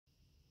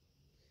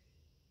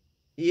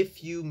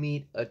if you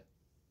meet a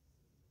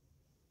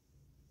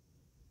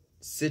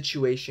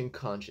situation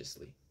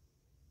consciously,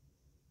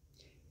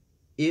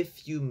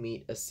 if you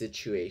meet a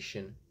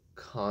situation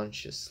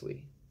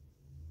consciously,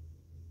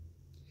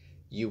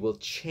 you will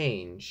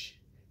change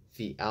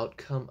the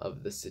outcome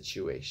of the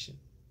situation.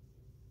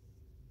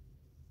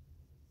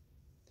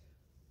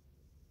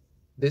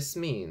 This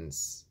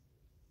means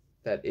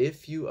that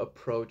if you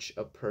approach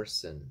a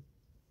person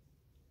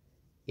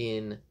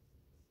in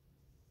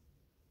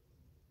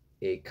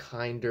a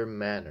kinder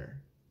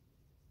manner,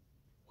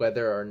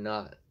 whether or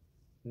not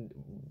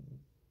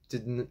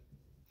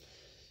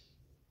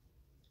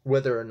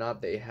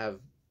they have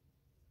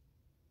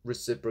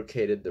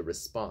reciprocated the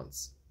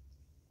response,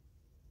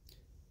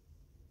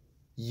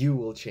 you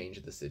will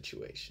change the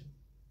situation.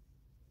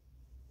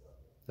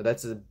 Now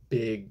that's a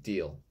big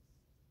deal,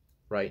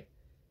 right?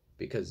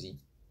 Because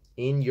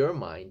in your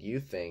mind,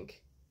 you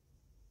think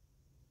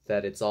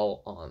that it's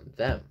all on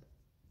them,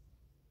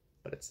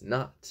 but it's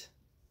not.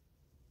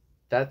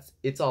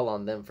 It's all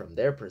on them from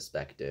their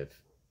perspective.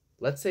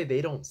 Let's say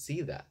they don't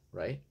see that,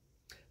 right?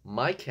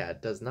 My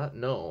cat does not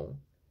know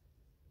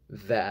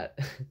that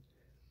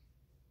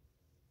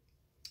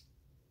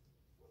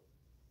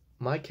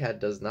my cat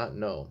does not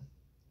know.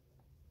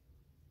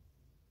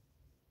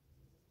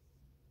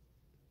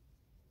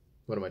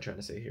 What am I trying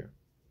to say here?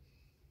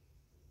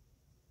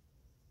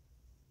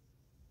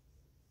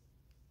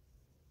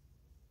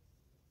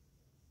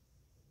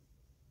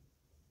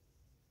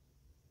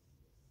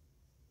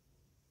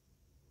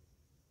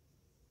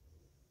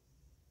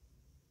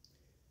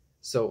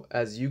 So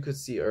as you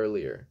saw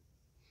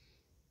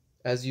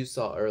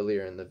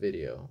earlier in the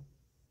video,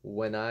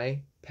 when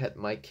I pet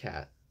my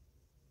cat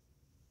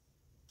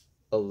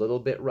a little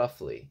bit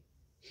roughly,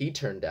 he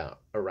turned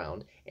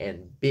around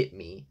and bit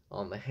me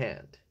on the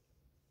hand,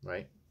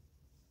 right?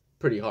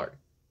 Pretty hard.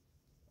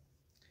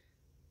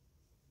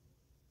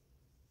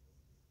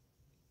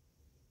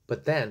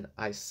 But then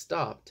I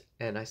stopped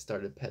and I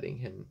started petting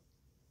him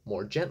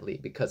more gently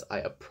because I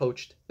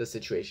approached the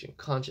situation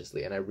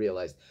consciously and I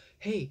realized,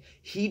 hey,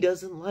 he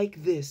doesn't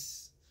like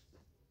this.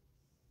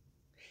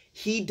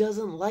 He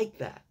doesn't like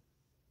that,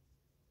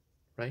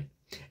 right?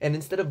 And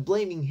instead of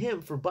blaming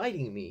him for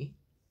biting me,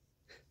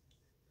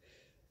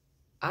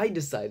 I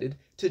decided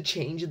to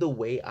change the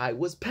way I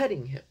was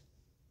petting him.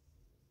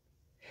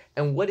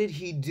 And what did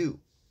he do?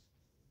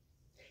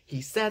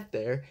 He sat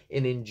there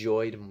and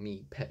enjoyed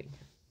me petting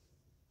him.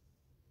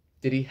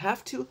 Did he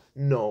have to?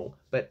 No,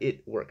 but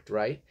it worked,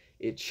 right?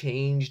 It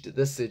changed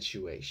the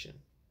situation.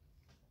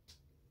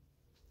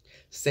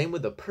 Same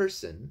with a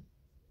person.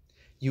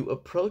 You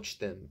approach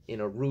them in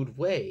a rude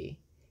way,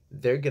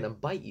 they're gonna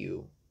bite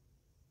you.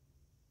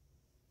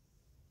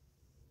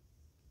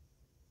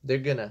 They're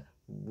gonna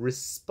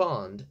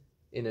respond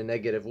in a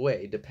negative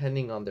way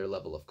depending on their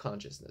level of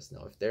consciousness.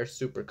 Now, if they're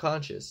super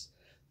conscious,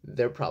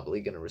 they're probably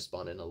gonna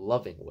respond in a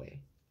loving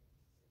way.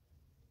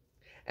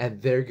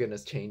 And they're gonna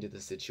change the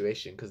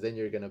situation, because then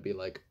you're gonna be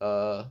like,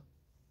 oh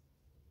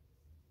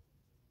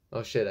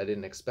shit, I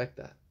didn't expect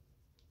that,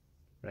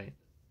 right?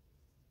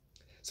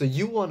 So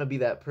you want to be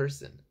that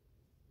person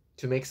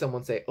to make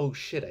someone say, oh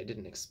shit, I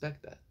didn't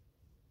expect that.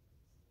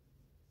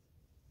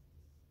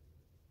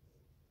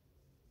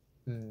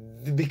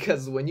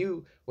 Because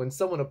when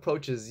someone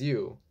approaches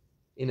you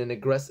in an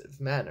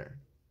aggressive manner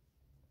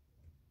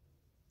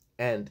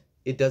and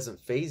it doesn't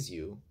faze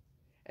you,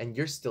 and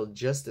you're still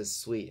just as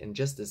sweet and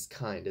just as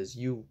kind as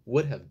you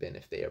would have been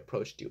if they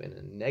approached you in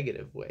a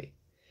negative way,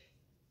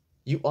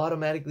 you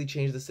automatically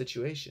change the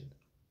situation.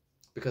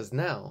 Because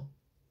now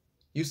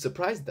you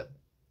surprised them.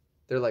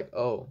 They're like,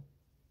 oh,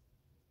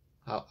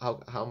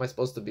 how am I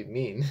supposed to be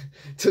mean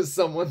to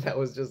someone that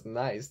was just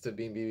nice to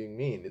be being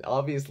mean?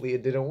 Obviously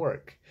it didn't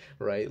work,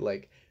 right?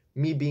 Like,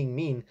 me being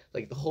mean,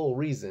 like, the whole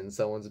reason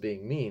someone's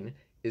being mean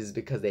is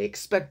because they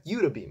expect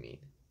you to be mean.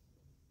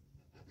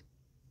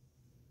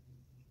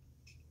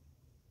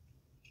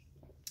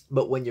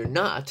 But when you're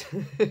not,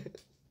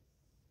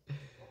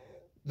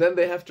 then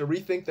they have to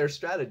rethink their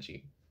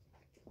strategy.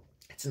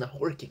 It's not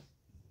working,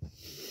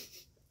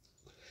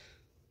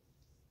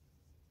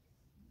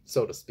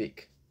 so to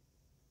speak.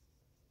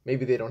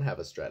 Maybe they don't have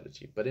a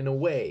strategy, but in a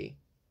way,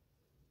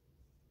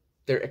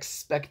 they're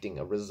expecting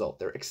a result.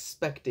 They're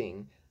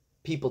expecting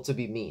people to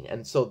be mean,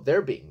 and so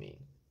they're being mean.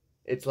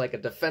 It's like a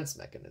defense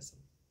mechanism,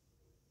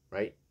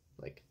 right?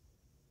 Like,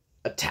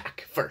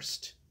 attack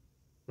first,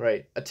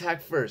 right?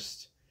 Attack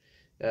first.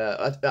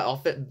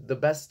 The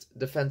best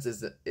defense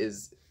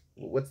is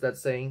what's that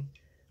saying?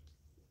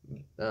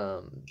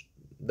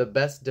 The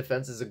best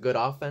defense is a good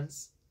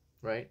offense,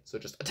 right? So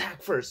just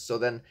attack first, so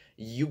then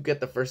you get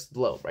the first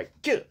blow, right?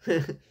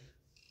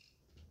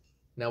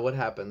 Now what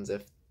happens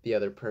if the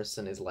other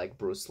person is like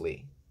Bruce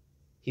Lee?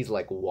 He's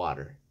like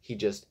water. He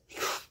just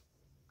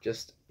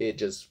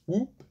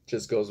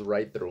goes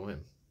right through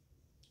him,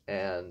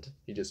 and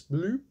he just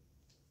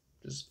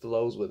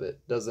flows with it.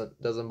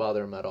 Doesn't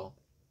bother him at all.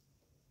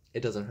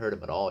 It doesn't hurt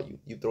him at all.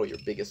 You throw your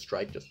biggest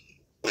strike, just,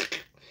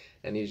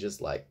 and he's just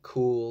like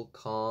cool,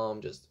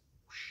 calm, just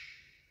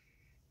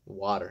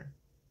water.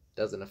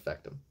 Doesn't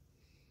affect them.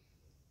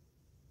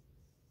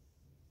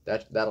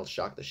 That'll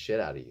shock the shit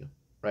out of you,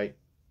 right?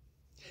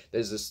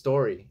 There's a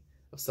story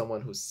of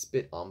someone who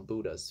spit on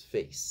Buddha's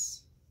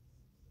face.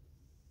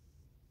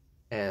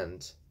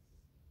 And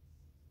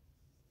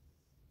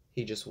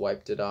he just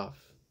wiped it off.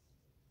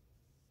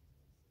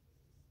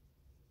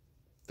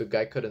 The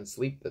guy couldn't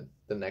sleep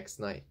the next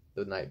night,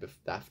 the night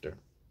after.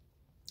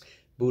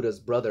 Buddha's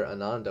brother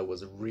Ananda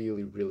was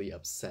really, really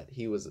upset.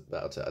 He was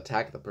about to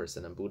attack the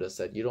person, and Buddha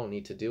said, "You don't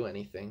need to do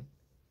anything.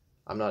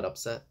 I'm not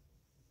upset."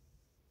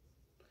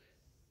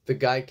 The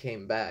guy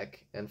came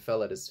back and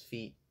fell at his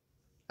feet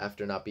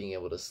after not being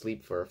able to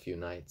sleep for a few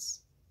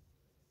nights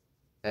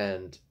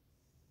and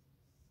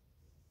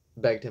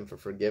begged him for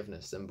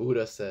forgiveness. And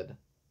Buddha said,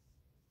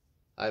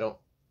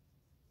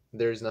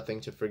 there's nothing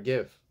to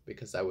forgive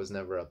because I was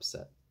never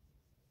upset.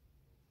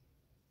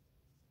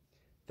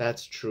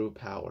 That's true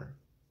power.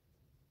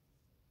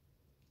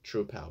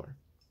 True power.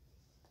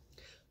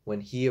 When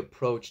he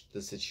approached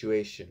the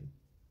situation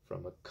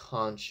from a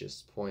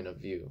conscious point of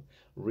view,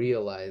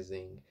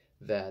 realizing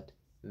that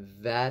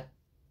that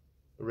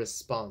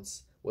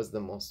response was the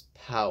most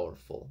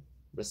powerful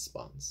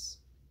response.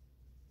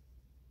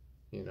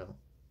 You know?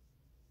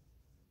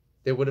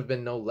 There would have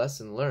been no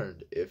lesson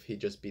learned if he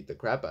just beat the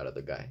crap out of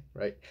the guy,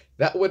 right?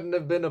 That wouldn't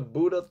have been a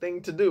Buddha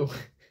thing to do.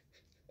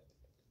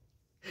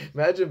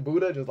 Imagine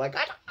Buddha just like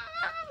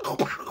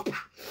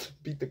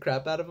beat the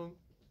crap out of him.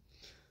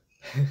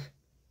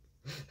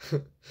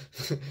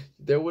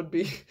 That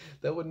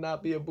would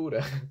not be a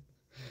Buddha.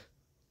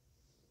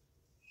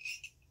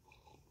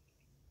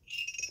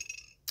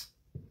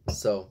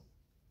 So,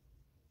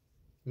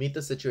 meet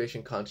the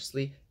situation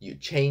consciously, you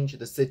change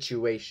the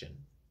situation.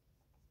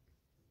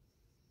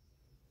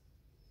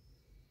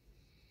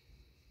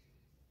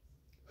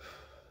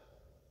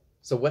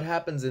 So what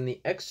happens in the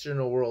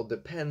external world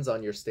depends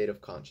on your state of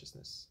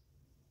consciousness.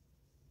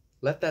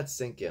 Let that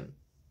sink in.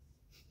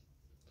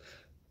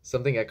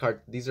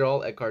 These are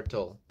all Eckhart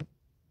Tolle.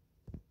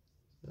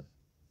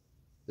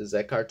 This is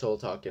Eckhart Tolle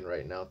talking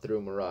right now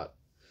through Marat.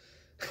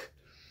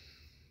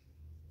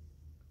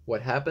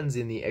 What happens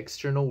in the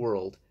external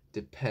world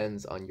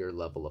depends on your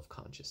level of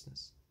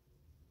consciousness.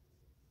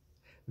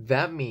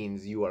 That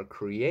means you are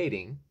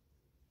creating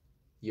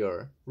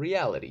your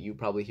reality. You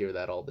probably hear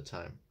that all the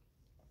time.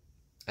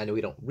 And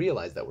we don't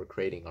realize that we're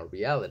creating our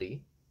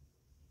reality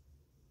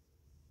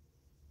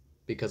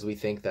because we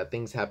think that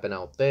things happen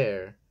out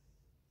there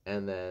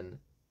and then,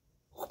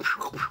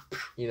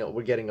 you know,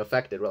 we're getting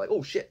affected. We're like,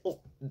 oh shit, oh,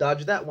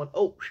 dodge that one.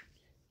 Oh,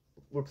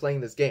 we're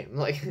playing this game.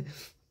 Like,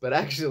 but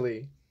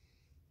actually,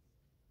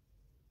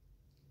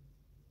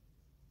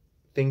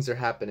 things are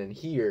happening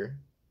here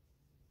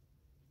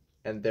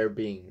and they're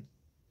being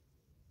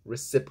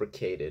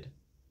reciprocated.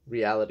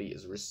 Reality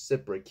is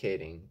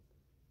reciprocating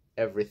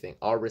everything.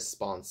 Our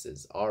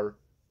responses, our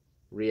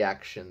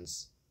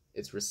reactions,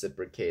 it's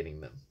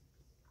reciprocating them.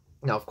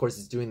 Now, of course,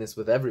 it's doing this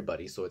with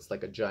everybody, so it's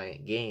like a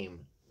giant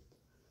game.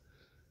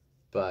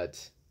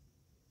 But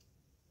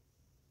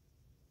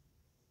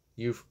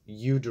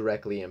you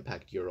directly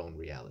impact your own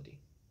reality.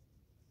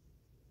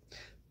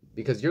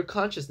 Because your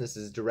consciousness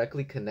is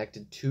directly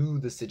connected to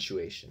the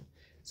situation.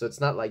 So it's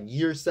not like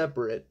you're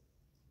separate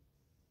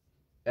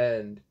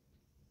and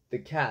the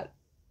cat,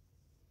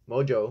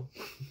 Mojo,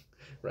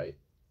 right?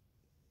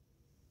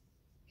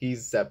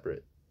 He's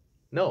separate.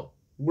 No,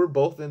 we're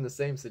both in the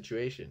same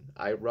situation.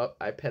 I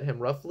pet him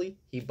roughly,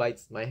 he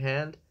bites my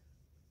hand.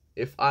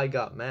 If I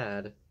got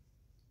mad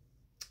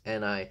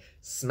and I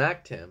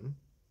smacked him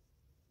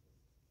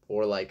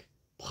or like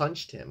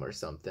punched him or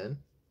something,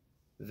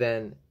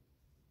 then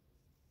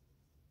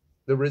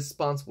the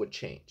response would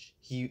change.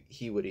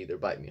 He would either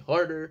bite me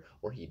harder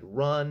or he'd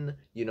run,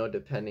 you know,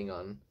 depending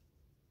on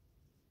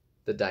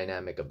the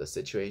dynamic of the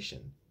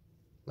situation.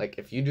 Like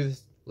if you do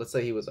this, let's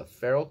say he was a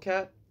feral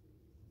cat,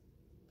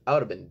 I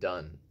would have been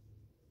done.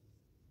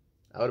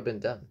 I would have been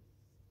done.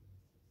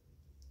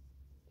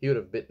 He would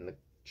have bitten the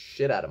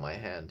shit out of my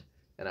hand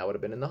and I would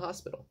have been in the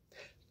hospital.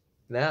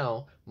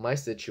 Now, my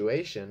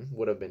situation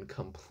would have been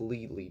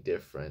completely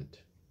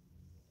different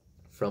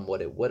from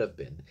what it would have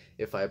been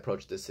if I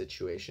approached the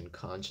situation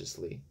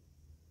consciously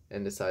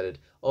and decided,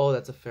 oh,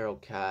 that's a feral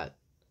cat.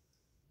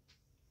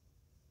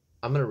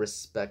 I'm going to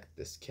respect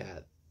this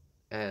cat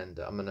and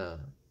I'm going to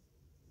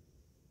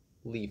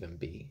leave him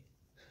be.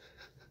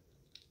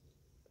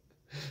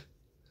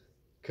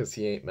 Because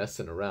he ain't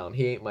messing around.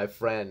 He ain't my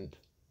friend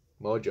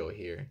Mojo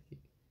here.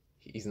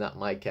 He's not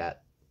my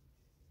cat.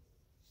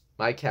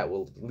 My cat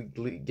will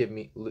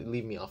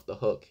leave me off the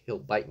hook. He'll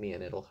bite me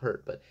and it'll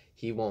hurt, but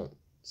he won't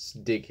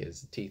dig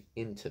his teeth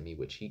into me,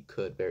 which he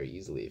could very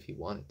easily if he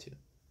wanted to.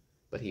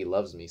 But he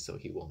loves me, so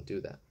he won't do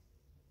that.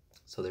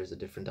 So there's a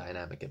different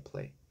dynamic at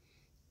play.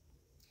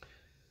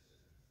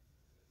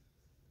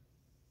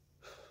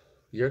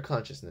 Your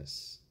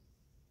consciousness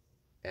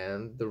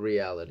and the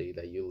reality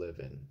that you live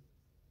in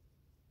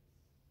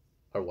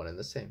are one and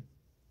the same.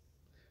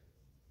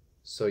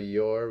 So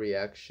your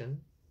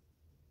reaction,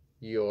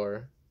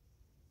 your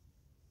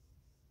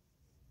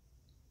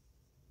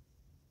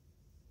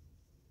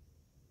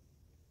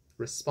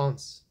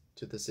response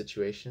to the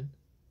situation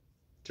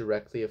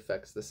directly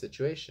affects the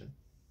situation.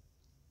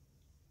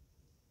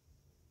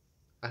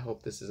 I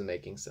hope this is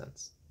making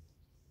sense.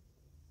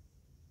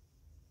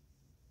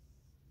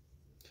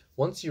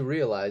 Once you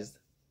realize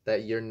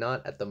that you're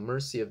not at the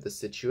mercy of the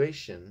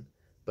situation,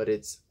 but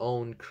its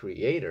own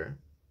creator,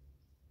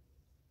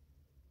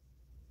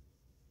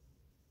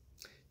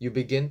 you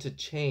begin to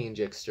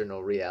change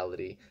external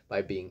reality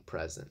by being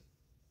present,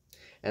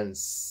 and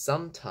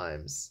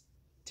sometimes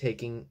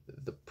taking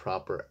the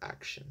proper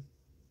action.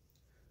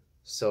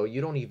 So you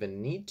don't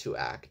even need to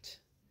act,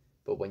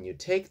 but when you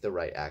take the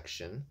right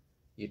action,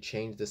 you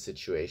change the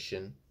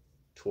situation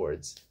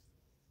towards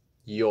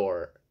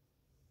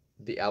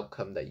the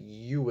outcome that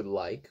you would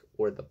like,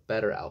 or the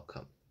better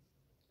outcome.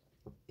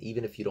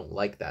 Even if you don't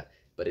like that,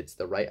 but it's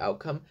the right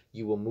outcome,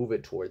 you will move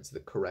it towards the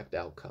correct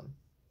outcome,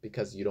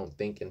 because you don't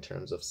think in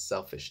terms of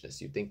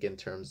selfishness. You think in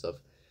terms of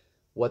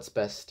what's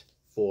best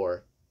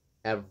for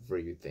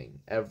everything,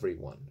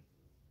 everyone.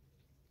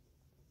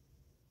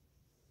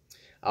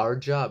 Our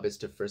job is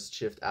to first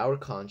shift our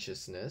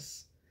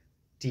consciousness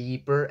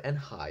deeper and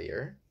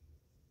higher.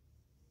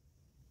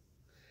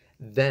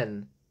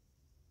 Then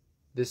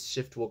this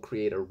shift will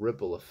create a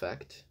ripple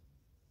effect,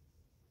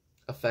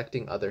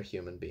 affecting other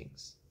human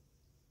beings.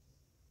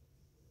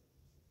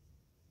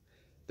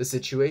 The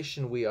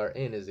situation we are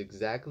in is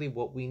exactly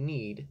what we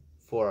need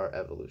for our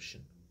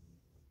evolution.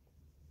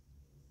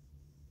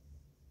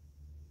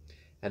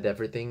 And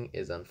everything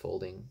is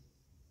unfolding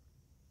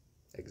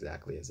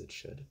exactly as it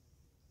should.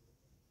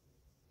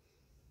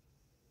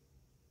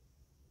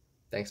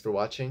 Thanks for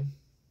watching,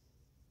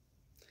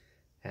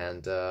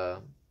 and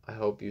I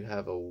hope you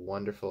have a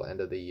wonderful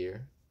end of the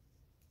year.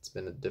 It's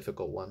been a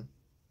difficult one,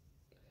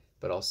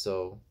 but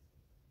also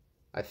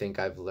I think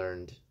I've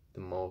learned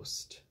the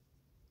most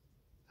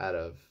out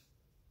of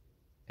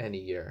any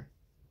year.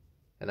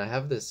 And I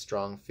have this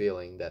strong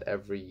feeling that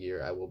every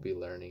year I will be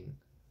learning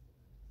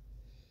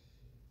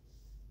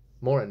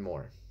more and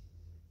more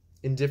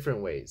in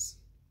different ways.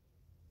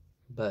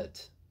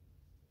 But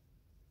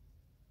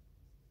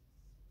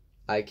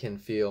I can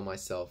feel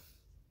myself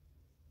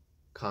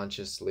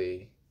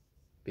consciously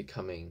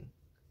becoming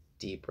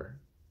deeper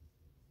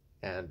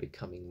and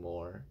becoming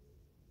more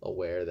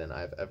aware than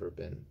I've ever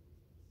been.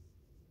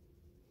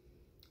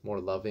 More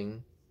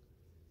loving,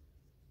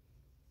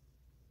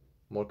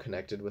 more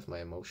connected with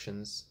my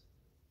emotions,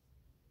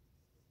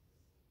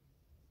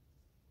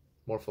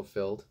 more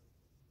fulfilled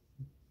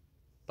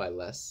by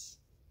less.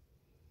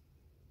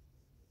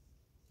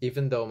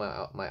 Even though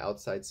my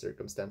outside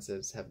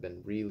circumstances have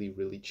been really,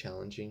 really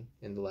challenging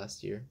in the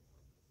last year,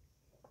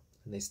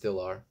 and they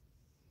still are,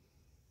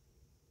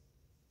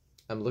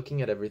 I'm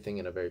looking at everything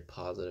in a very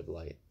positive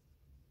light,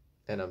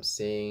 and I'm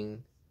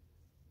seeing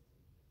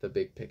the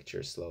big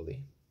picture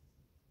slowly,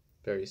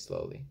 very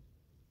slowly.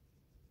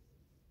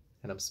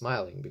 And I'm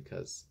smiling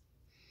because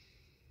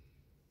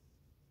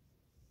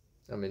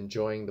I'm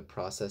enjoying the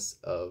process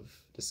of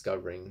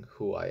discovering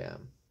who I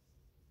am.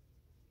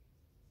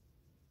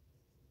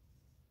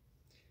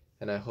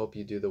 And I hope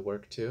you do the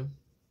work too.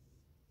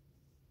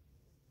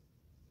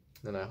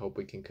 And I hope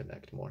we can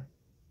connect more.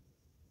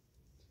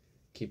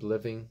 Keep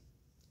living,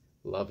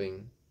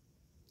 loving,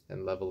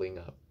 and leveling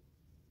up.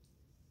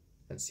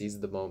 And seize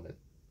the moment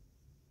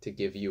to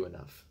give you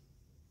enough.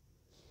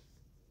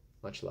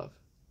 Much love.